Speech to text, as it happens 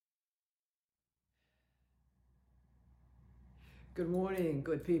Good morning,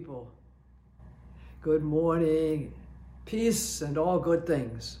 good people. Good morning. Peace and all good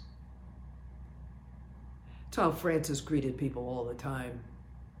things. That's how Francis greeted people all the time.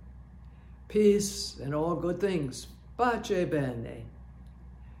 Peace and all good things. Pace bene.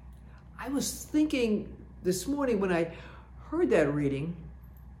 I was thinking this morning when I heard that reading,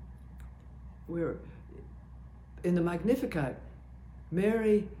 where in the Magnificat,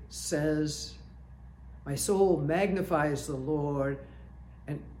 Mary says, "My soul magnifies the Lord."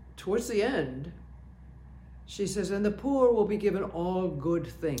 And towards the end, she says, "And the poor will be given all good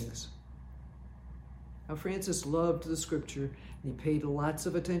things." Now, Francis loved the scripture, and he paid lots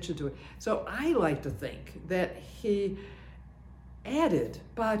of attention to it. So I like to think that he added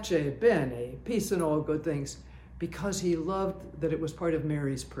pace bene, peace and all good things, because he loved that it was part of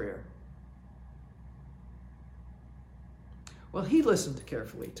Mary's prayer. Well, he listened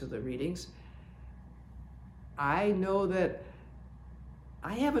carefully to the readings. I know that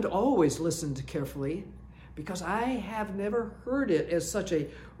I haven't always listened carefully because I have never heard it as such a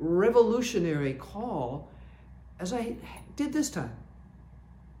revolutionary call as I did this time.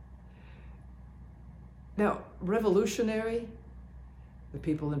 Now, revolutionary, the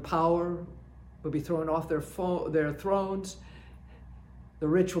people in power will be thrown off their thrones, the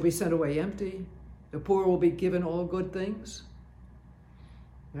rich will be sent away empty, the poor will be given all good things.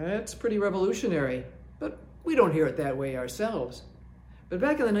 That's pretty revolutionary, but we don't hear it that way ourselves. But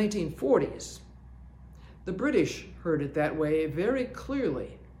back in the 1940s, the British heard it that way very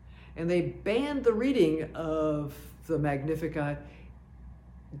clearly, and they banned the reading of the Magnificat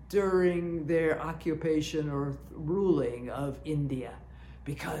during their occupation or ruling of India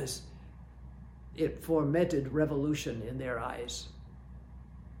because it fomented revolution in their eyes.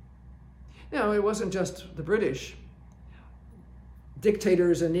 Now, it wasn't just the British.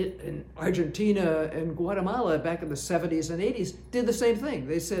 Dictators in Argentina and Guatemala back in the 70s and 80s did the same thing.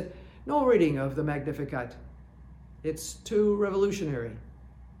 They said, no reading of the Magnificat. It's too revolutionary.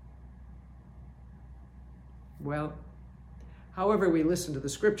 Well, however we listen to the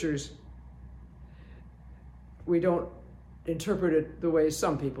scriptures, we don't interpret it the way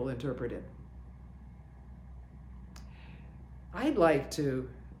some people interpret it. I'd like to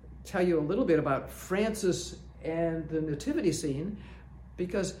tell you a little bit about Francis and the nativity scene,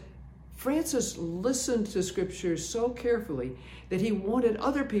 because Francis listened to scripture so carefully that he wanted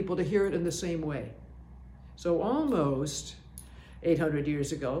other people to hear it in the same way. So almost 800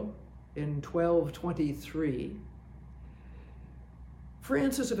 years ago, in 1223,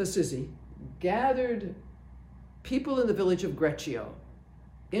 Francis of Assisi gathered people in the village of Greccio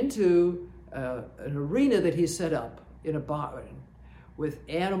into an arena that he set up in a barn with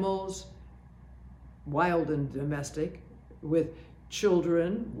animals, wild and domestic, with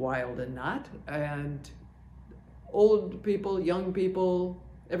children, wild and not, and old people, young people.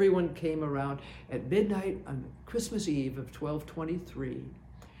 Everyone came around at midnight on Christmas Eve of 1223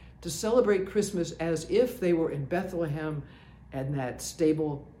 to celebrate Christmas as if they were in Bethlehem and that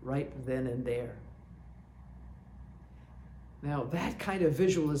stable right then and there. Now, that kind of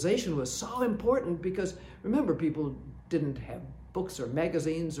visualization was so important because, remember, people didn't have books or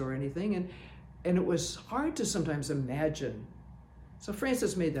magazines or anything, and it was hard to sometimes imagine. So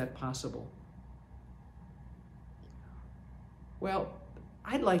Francis made that possible. Well,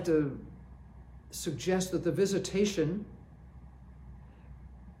 I'd like to suggest that the visitation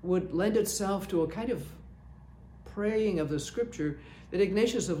would lend itself to a kind of praying of the scripture that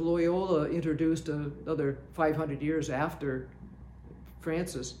Ignatius of Loyola introduced another 500 years after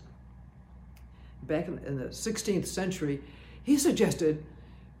Francis. Back in the 16th century, he suggested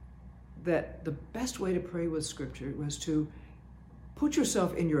that the best way to pray with scripture was to put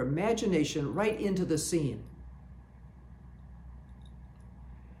yourself in your imagination right into the scene.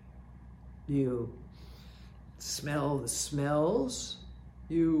 You smell the smells,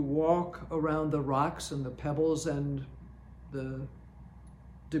 you walk around the rocks and the pebbles and the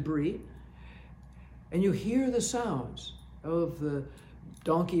debris, and you hear the sounds of the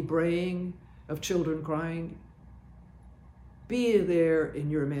donkey braying, of children crying. Be there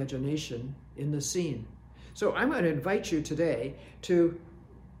in your imagination in the scene. So I'm going to invite you today to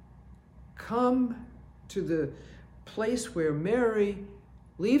come to the place where Mary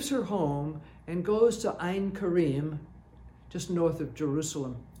leaves her home and goes to Ein Karim, just north of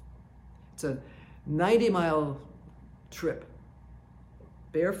Jerusalem. It's a 90-mile trip.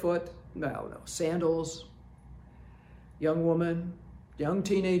 Barefoot, no, sandals, young woman, young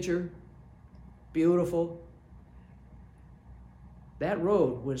teenager, beautiful. That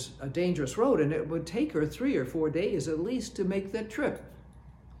road was a dangerous road, and it would take her 3 or 4 days at least to make that trip.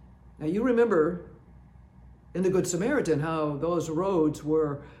 Now, you remember in the Good Samaritan how those roads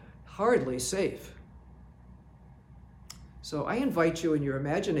were hardly safe. So I invite you in your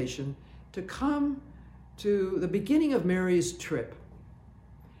imagination to come to the beginning of Mary's trip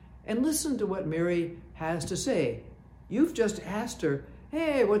and listen to what Mary has to say. You've just asked her,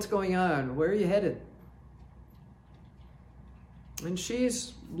 hey, what's going on? Where are you headed? And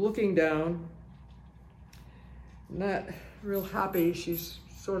she's looking down, not real happy. She's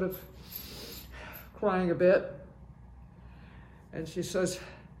sort of crying a bit. And she says,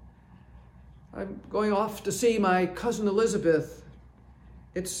 I'm going off to see my cousin Elizabeth.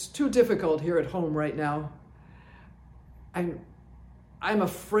 It's too difficult here at home right now. I'm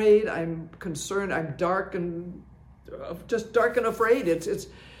afraid, I'm concerned, I'm just dark and afraid. It's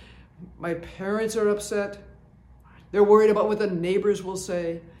my parents are upset. They're worried about what the neighbors will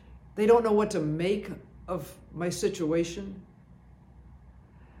say. They don't know what to make of my situation.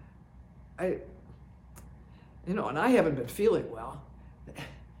 And I haven't been feeling well.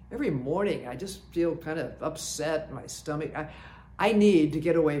 Every morning I just feel kind of upset in my stomach. I need to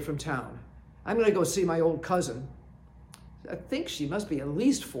get away from town. I'm going to go see my old cousin. I think she must be at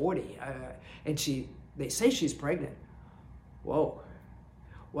least 40. And they say she's pregnant. Whoa.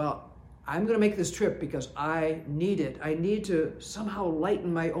 Well, I'm going to make this trip because I need it. I need to somehow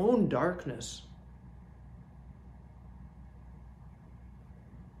lighten my own darkness.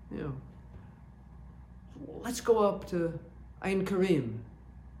 Let's go up to Ein Karim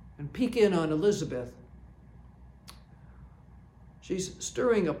and peek in on Elizabeth. She's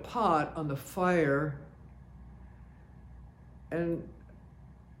stirring a pot on the fire, and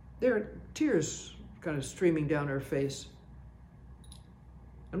there are tears kind of streaming down her face.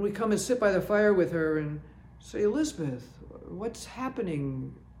 And we come and sit by the fire with her and say, Elizabeth, what's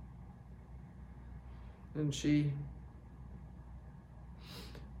happening? And she,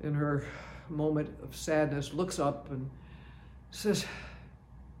 in her moment of sadness, looks up and says,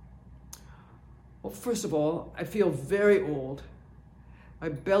 well, first of all, I feel very old. My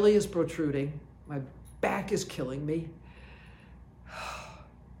belly is protruding. My back is killing me.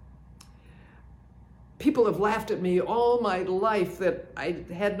 People have laughed at me all my life that I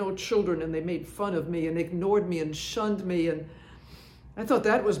had no children, and they made fun of me and ignored me and shunned me, and I thought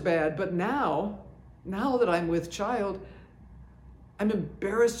that was bad. But now that I'm with child, I'm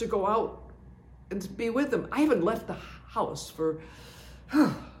embarrassed to go out and to be with them. I haven't left the house for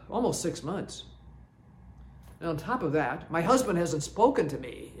almost 6 months. And on top of that, my husband hasn't spoken to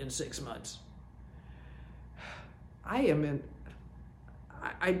me in 6 months. I'm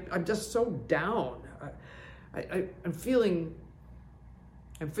just so down. I'm feeling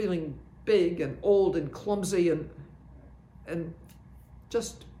big and old and clumsy and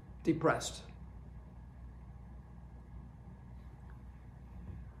just depressed.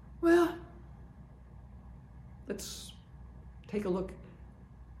 Well, let's take a look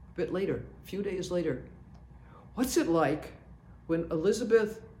a bit later, a few days later. What's it like when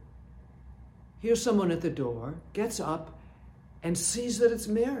Elizabeth hears someone at the door, gets up, and sees that it's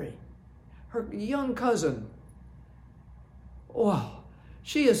Mary, her young cousin? Oh,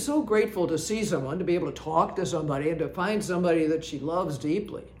 she is so grateful to see someone, to be able to talk to somebody, and to find somebody that she loves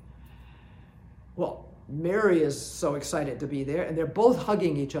deeply. Well, Mary is so excited to be there, and they're both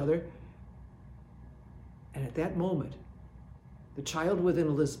hugging each other. And at that moment, the child within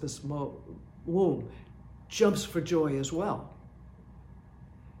Elizabeth's womb jumps for joy as well.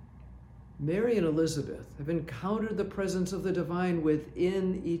 Mary and Elizabeth have encountered the presence of the divine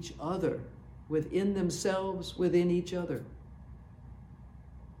within each other, within themselves, within each other.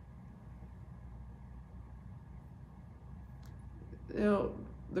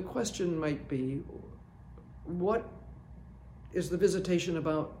 The question might be, what is the visitation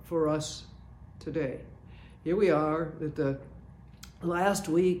about for us today? Here we are at the last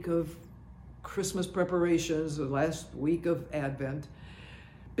week of Christmas preparations, the last week of Advent.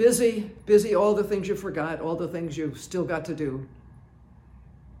 Busy, all the things you forgot, all the things you've still got to do.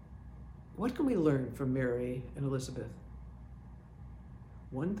 What can we learn from Mary and Elizabeth?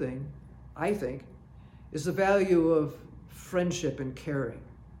 One thing, I think, is the value of friendship and caring.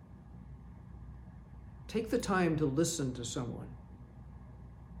 Take the time to listen to someone,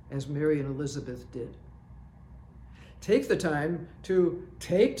 as Mary and Elizabeth did. Take the time to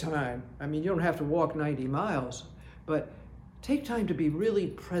take time. I mean, you don't have to walk 90 miles, but take time to be really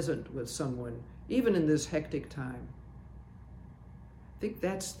present with someone, even in this hectic time. I think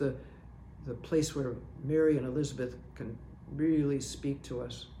that's the place where Mary and Elizabeth can really speak to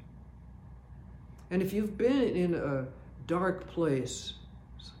us. And if you've been in a dark place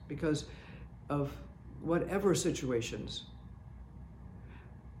because of whatever situations,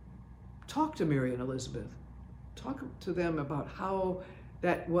 talk to Mary and Elizabeth. talk to them about how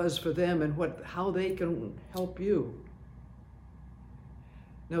that was for them and how they can help you.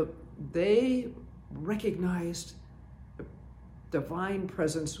 Now, they recognized the divine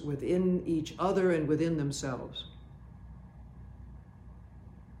presence within each other and within themselves.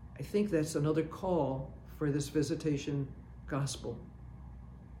 I think that's another call for this visitation gospel.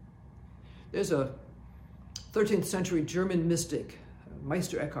 There's a 13th century German mystic,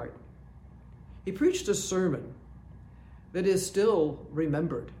 Meister Eckhart. He preached a sermon that is still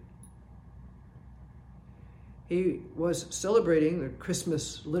remembered. He was celebrating the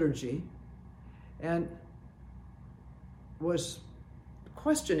Christmas liturgy and was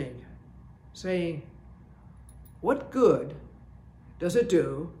questioning, saying, what good does it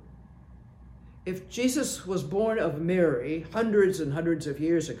do if Jesus was born of Mary hundreds and hundreds of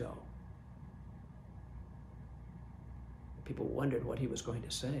years ago? People wondered what he was going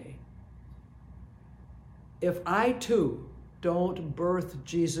to say. If I too don't birth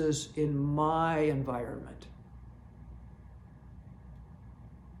Jesus in my environment,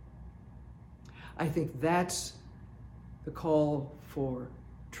 I think that's the call for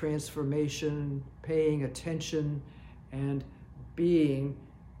transformation, paying attention, and being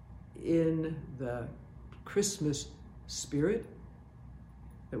in the Christmas spirit,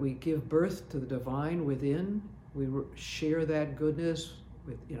 that we give birth to the divine within. We share that goodness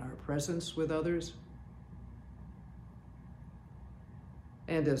in our presence with others.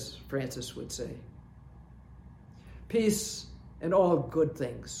 And as Francis would say, peace and all good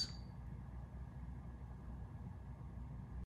things